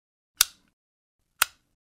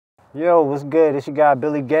Yo, what's good? It's your guy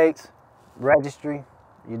Billy Gates, Registry.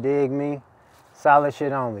 You dig me? Solid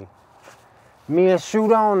shit only. Me and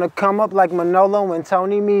Shoot On to come up like Manolo and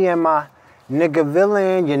Tony. Me and my nigga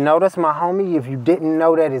Villain. You know that's my homie. If you didn't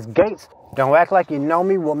know that it's Gates, don't act like you know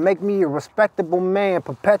me. Will make me a respectable man.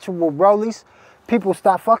 Perpetual rollies. People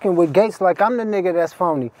stop fucking with Gates like I'm the nigga that's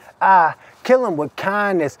phony. I kill him with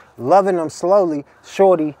kindness, loving him slowly.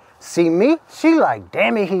 Shorty, see me? She like,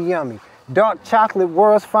 damn it, he yummy. Dark chocolate,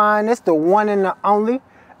 world's finest, the one and the only.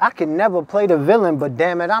 I can never play the villain, but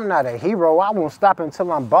damn it, I'm not a hero. I won't stop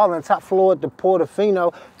until I'm balling. Top floor at the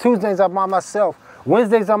Portofino. Tuesdays I'm by myself.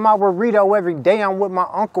 Wednesdays I'm out with Rito. Every day I'm with my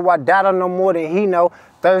uncle. I doubt I know more than he know.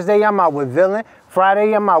 Thursday I'm out with Villain.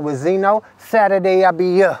 Friday I'm out with Zeno. Saturday I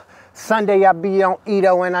be Sunday I be on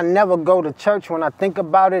Ito, and I never go to church. When I think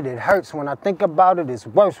about it, it hurts. When I think about it, it's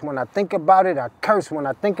worse. When I think about it, I curse. When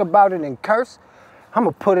I think about it and curse,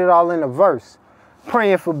 I'ma put it all in a verse.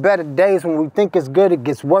 Praying for better days. When we think it's good, it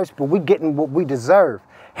gets worse, but we getting what we deserve.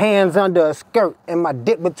 Hands under a skirt and my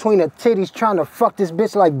dick between her titties, trying to fuck this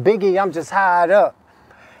bitch like Biggie. I'm just hired up.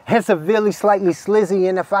 Hence severely, slightly slizzy,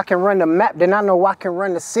 and if I can run the map, then I know I can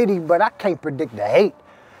run the city, but I can't predict the hate.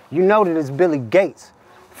 You know that it's Billy Gates.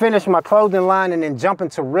 Finish my clothing line and then jump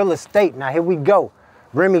into real estate. Now here we go.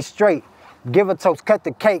 Remy straight. Give a toast, cut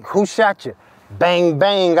the cake. Who shot you? Bang,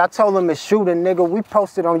 bang. I told him it's shooting, nigga. We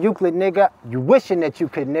posted on Euclid, nigga. You wishing that you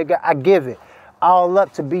could, nigga. I give it. All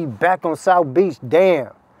up to be back on South Beach.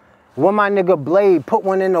 Damn. Where my nigga Blade? Put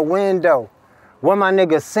one in the window. Where my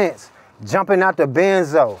nigga Sense? Jumping out the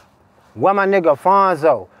benzo. Where my nigga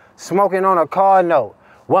Fonzo? Smoking on a car note.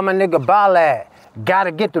 Where my nigga Ballad?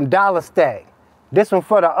 Gotta get them dollar stack. This one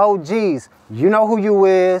for the OGs. You know who you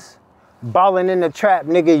is. Ballin' in the trap,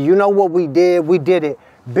 nigga. You know what we did. We did it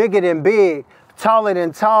bigger than big. Taller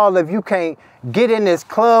than tall. If you can't get in this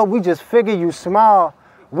club, we just figure you small.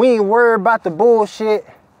 We ain't worried about the bullshit.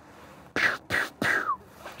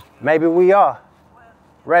 Maybe we are.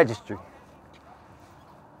 Registry.